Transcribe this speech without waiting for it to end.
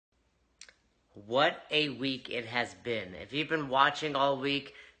What a week it has been. If you've been watching all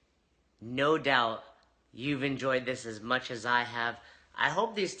week, no doubt you've enjoyed this as much as I have. I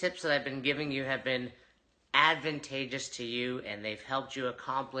hope these tips that I've been giving you have been advantageous to you and they've helped you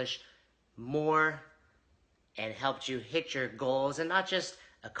accomplish more and helped you hit your goals, and not just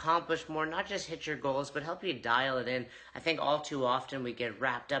accomplish more, not just hit your goals, but help you dial it in. I think all too often we get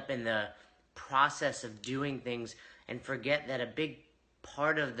wrapped up in the process of doing things and forget that a big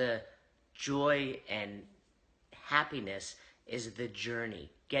part of the joy and happiness is the journey,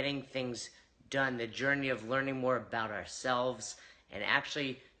 getting things done, the journey of learning more about ourselves and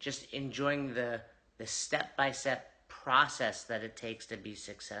actually just enjoying the step-by-step process that it takes to be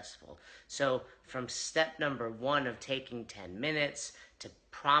successful. So from step number 1 of taking 10 minutes to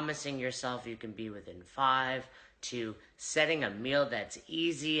promising yourself you can be within 5 to setting a meal that's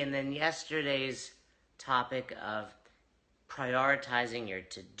easy, and then yesterday's topic of prioritizing your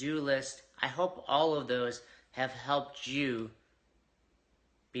to-do list. I hope all of those have helped you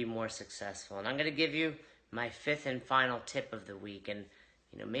be more successful. And I'm going to give you my 5th and final tip of the week. And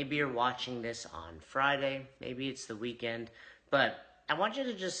maybe you're watching this on Friday, maybe it's the weekend, but I want you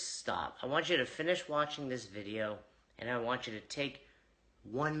to just stop. I want you to finish watching this video, and I want you to take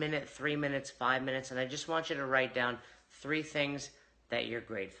 1 minute, 3 minutes, 5 minutes, and I just want you to write down 3 things that you're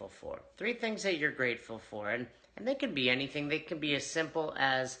grateful for. 3 things that you're grateful for, and they can be anything. They can be as simple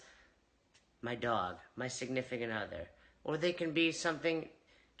as my dog, my significant other, or they can be something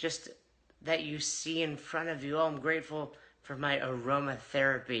just that you see in front of you. Oh, I'm grateful for my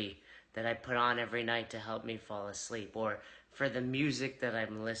aromatherapy that I put on every night to help me fall asleep, or for the music that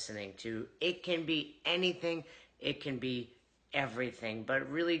I'm listening to. It can be anything. It can be everything, but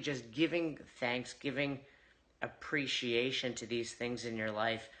really just giving thanks, giving appreciation to these things in your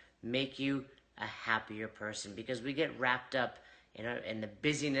life make you a happier person, because we get wrapped up in the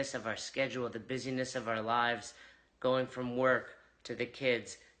busyness of our schedule, the busyness of our lives, going from work to the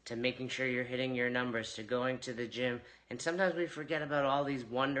kids, to making sure you're hitting your numbers, to going to the gym. And sometimes we forget about all these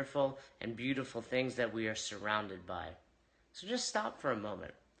wonderful and beautiful things that we are surrounded by. So just stop for a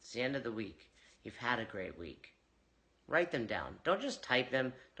moment. It's the end of the week. You've had a great week. Write them down. Don't just type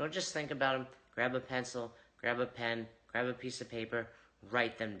them. Don't just think about them. Grab a pencil, grab a pen, grab a piece of paper,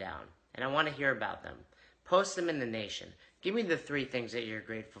 write them down. And I want to hear about them. Post them in the Nation. Give me the 3 things that you're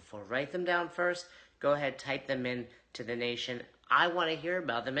grateful for. Write them down first. Go ahead, type them in to the Nation. I want to hear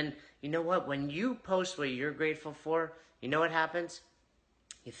about them. And you know what? When you post what you're grateful for, you know what happens?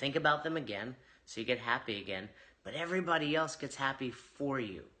 You think about them again, so you get happy again. But everybody else gets happy for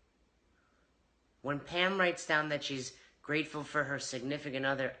you. When Pam writes down that she's grateful for her significant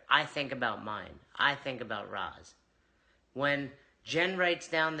other, I think about mine. I think about Roz. When Jen writes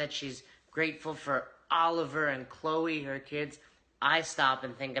down that she's grateful for Oliver and Chloe, her kids, I stop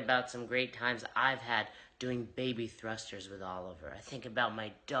and think about some great times I've had doing baby thrusters with Oliver. I think about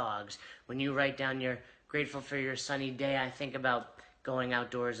my dogs. When you write down you're grateful for your sunny day, I think about going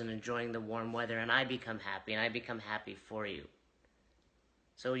outdoors and enjoying the warm weather, and I become happy, and I become happy for you.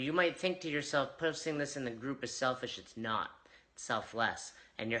 So you might think to yourself, posting this in the group is selfish. It's not. It's selfless,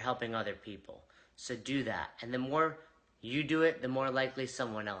 and you're helping other people. So do that. And the more you do it, the more likely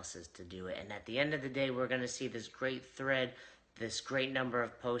someone else is to do it. And at the end of the day, we're going to see this great thread, this great number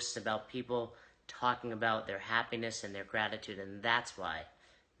of posts about people talking about their happiness and their gratitude. And that's why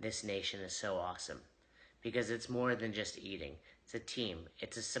this Nation is so awesome. Because it's more than just eating. It's a team.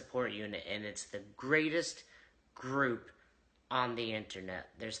 It's a support unit. And it's the greatest group on the internet.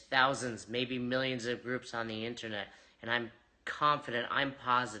 There's thousands, maybe millions of groups on the internet. And I'm confident, I'm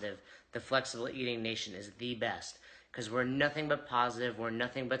positive, the Flexible Eating Nation is the best. Because we're nothing but positive, we're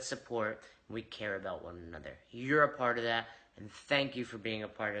nothing but support, and we care about one another. You're a part of that, and thank you for being a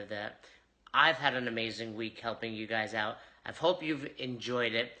part of that. I've had an amazing week helping you guys out. I hope you've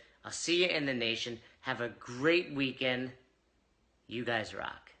enjoyed it. I'll see you in the Nation. Have a great weekend. You guys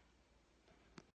rock.